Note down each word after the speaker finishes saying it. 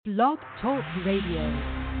Blog Talk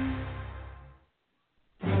Radio.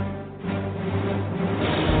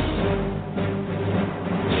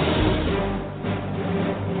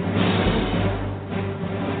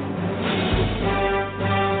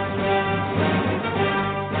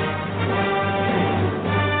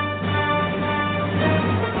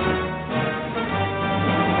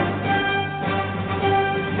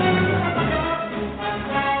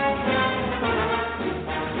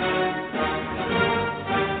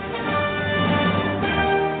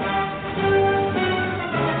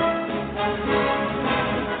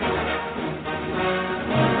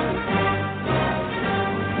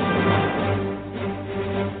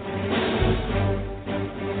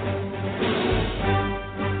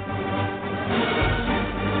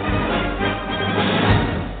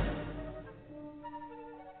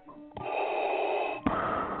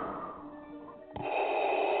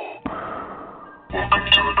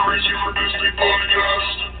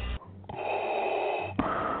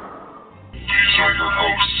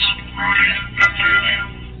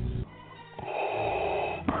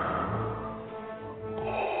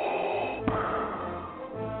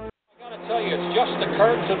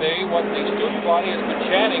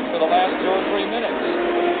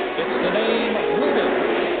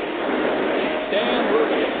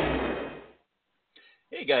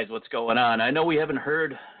 What's going on? I know you guys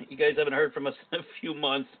haven't heard from us in a few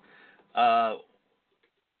months. So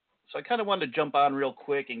I kind of wanted to jump on real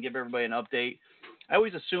quick and give everybody an update. I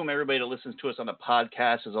always assume everybody that listens to us on the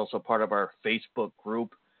podcast is also part of our Facebook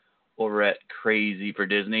group over at Crazy for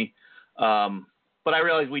Disney. But I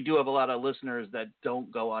realize we do have a lot of listeners that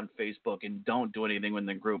don't go on Facebook and don't do anything with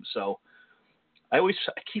the group. So I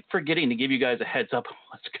keep forgetting to give you guys a heads up on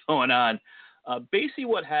what's going on. Basically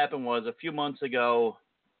what happened was a few months ago,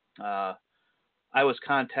 I was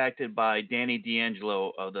contacted by Danny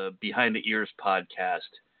D'Angelo of the Behind the Ears podcast,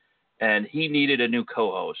 and he needed a new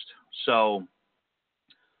co-host. So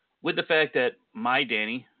with the fact that my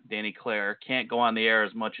Danny Claire, can't go on the air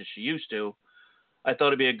as much as she used to, I thought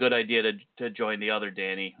it'd be a good idea to join the other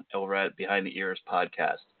Danny over at Behind the Ears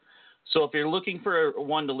podcast. So if you're looking for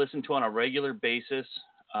one to listen to on a regular basis,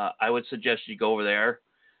 I would suggest you go over there.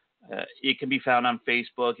 It can be found on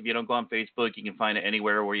Facebook. If you don't go on Facebook, you can find it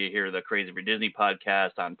anywhere where you hear the Crazy for Disney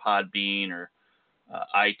podcast, on Podbean or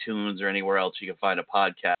iTunes or anywhere else you can find a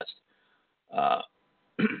podcast.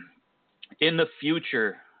 In the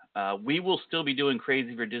future, we will still be doing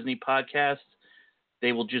Crazy for Disney podcasts.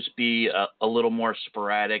 They will just be a little more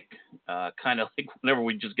sporadic, kind of like whenever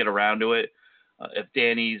we just get around to it. If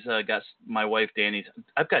Danny's got my wife Danny's,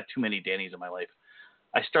 I've got too many Dannys in my life.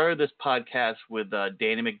 I started this podcast with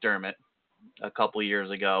Danny McDermott a couple of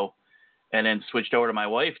years ago, and then switched over to my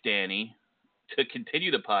wife, Danny, to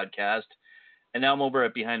continue the podcast. And now I'm over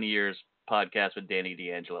at Behind the Ears podcast with Danny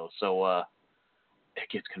D'Angelo. So it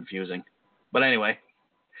gets confusing. But anyway,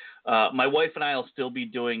 my wife and I will still be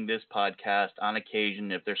doing this podcast on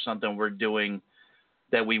occasion. If there's something we're doing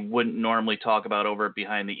that we wouldn't normally talk about over at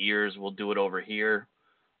Behind the Ears, we'll do it over here.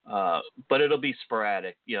 But it'll be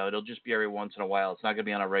sporadic. It'll just be every once in a while. It's not going to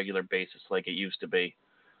be on a regular basis like it used to be.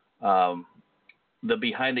 The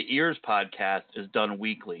Behind the Ears podcast is done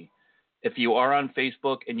weekly. If you are on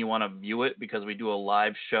Facebook and you want to view it, because we do a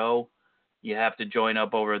live show, you have to join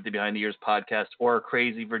up over at the Behind the Ears podcast or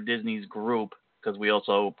Crazy for Disney's group, because we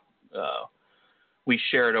also we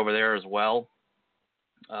share it over there as well.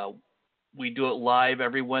 We do it live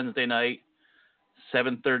every Wednesday night,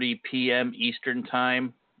 7:30 p.m. Eastern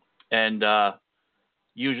time. And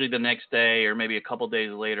usually the next day or maybe a couple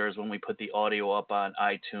days later is when we put the audio up on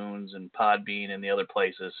iTunes and Podbean and the other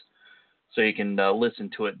places, so you can listen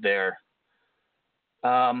to it there.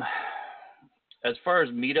 As far as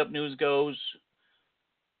meetup news goes,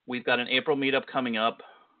 we've got an April meetup coming up,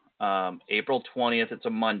 April 20th. It's a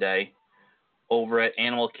Monday over at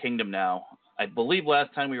Animal Kingdom now. I believe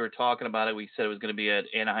last time we were talking about it, we said it was going to be at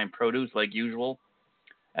Anaheim Produce like usual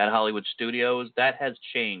at Hollywood Studios. That has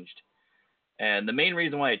changed. And the main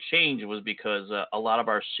reason why it changed was because a lot of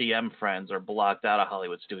our CM friends are blocked out of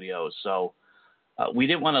Hollywood Studios. So we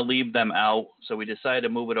didn't want to leave them out, so we decided to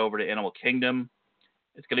move it over to Animal Kingdom.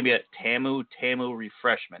 It's going to be at Tamu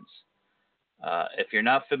Refreshments. If you're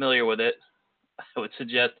not familiar with it, I would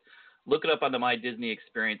suggest look it up on the My Disney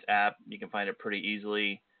Experience app. You can find it pretty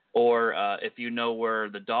easily. Or if you know where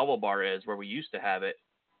the Dawel Bar is, where we used to have it,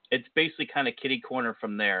 it's basically kind of kitty corner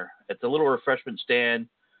from there. It's a little refreshment stand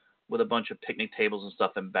with a bunch of picnic tables and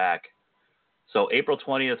stuff in back. So April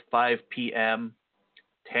 20th, 5 p.m.,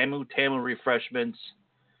 Tamu Refreshments,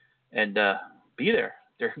 and be there.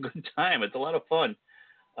 They're a good time. It's a lot of fun.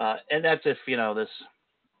 And that's if,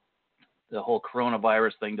 the whole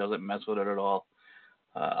coronavirus thing doesn't mess with it at all.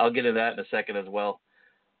 I'll get into that in a second as well.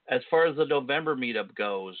 As far as the November meetup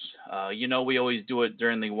goes, we always do it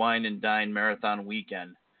during the Wine and Dine Marathon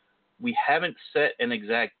weekend. We haven't set an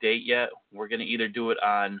exact date yet. We're going to either do it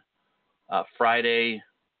on Friday,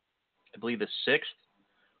 I believe the 6th,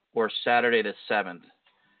 or Saturday the 7th.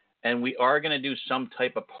 And we are going to do some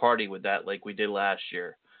type of party with that like we did last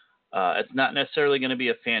year. It's not necessarily going to be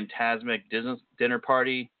a Phantasmic dinner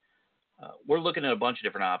party. We're looking at a bunch of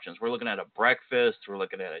different options. We're looking at a breakfast. We're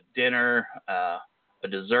looking at a dinner, a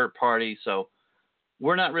dessert party. So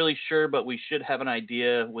we're not really sure, but we should have an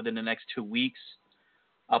idea within the next 2 weeks.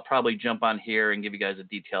 I'll probably jump on here and give you guys the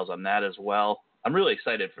details on that as well. I'm really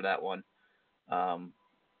excited for that one.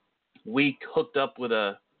 We hooked up with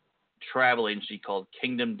a travel agency called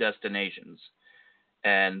Kingdom Destinations,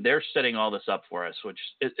 and they're setting all this up for us, which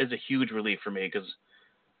is a huge relief for me because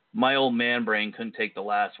my old man brain couldn't take the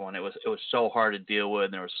last one. It was so hard to deal with,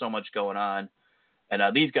 and there was so much going on. And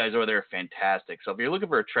these guys over there are fantastic. So if you're looking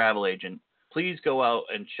for a travel agent, please go out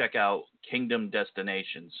and check out Kingdom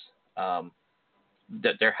Destinations.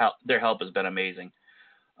 That their help has been amazing.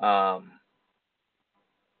 And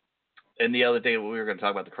the other thing, we were going to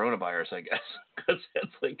talk about the coronavirus, I guess, because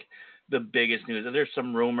that's like the biggest news. And there's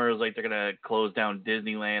some rumors like they're going to close down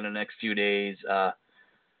Disneyland in the next few days. I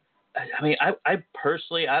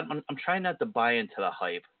personally, I'm trying not to buy into the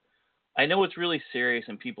hype. I know it's really serious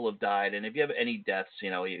and people have died. And if you have any deaths,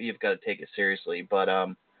 you've got to take it seriously. But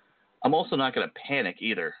I'm also not going to panic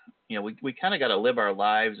either. We kind of got to live our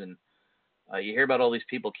lives. And you hear about all these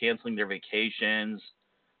people canceling their vacations.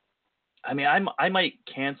 I mean, I might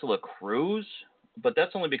cancel a cruise, but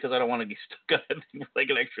that's only because I don't want to be stuck on it for like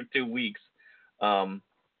an extra 2 weeks.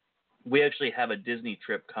 We actually have a Disney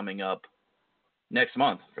trip coming up next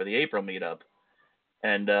month for the April meetup.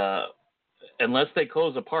 And unless they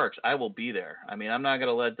close the parks, I will be there. I mean, I'm not going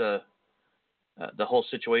to let the whole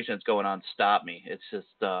situation that's going on stop me. It's just,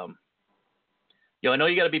 I know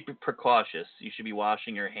you got to be precautious. You should be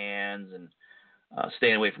washing your hands and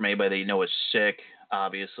staying away from anybody that you know is sick.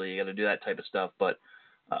 Obviously, you got to do that type of stuff. But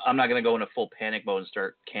I'm not going to go into full panic mode and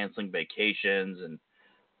start canceling vacations and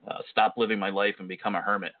stop living my life and become a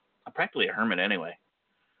hermit. I'm practically a hermit anyway,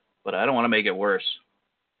 but I don't want to make it worse.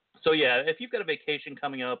 So, yeah, if you've got a vacation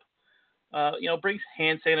coming up, bring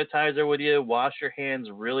hand sanitizer with you. Wash your hands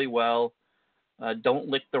really well. Don't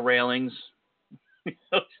lick the railings.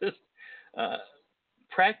 Just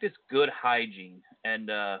practice good hygiene. And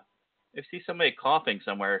if you see somebody coughing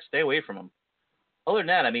somewhere, stay away from them. Other than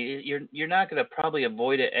that, I mean, you're not going to probably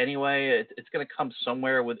avoid it anyway. It's going to come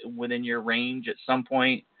somewhere within your range at some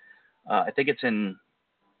point. I think it's in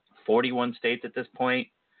 41 states at this point.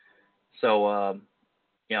 So,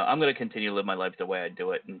 I'm going to continue to live my life the way I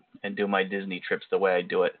do it and do my Disney trips the way I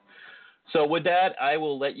do it. So with that, I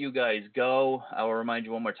will let you guys go. I will remind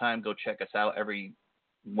you one more time, go check us out every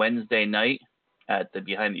Wednesday night at the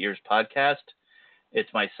Behind the Ears podcast.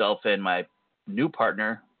 It's myself and my new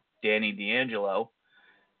partner, Danny D'Angelo.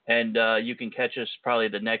 And you can catch us probably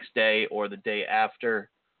the next day or the day after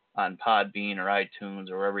on Podbean or iTunes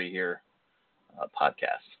or wherever you hear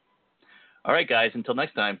podcasts. All right, guys, until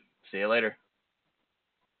next time, see you later.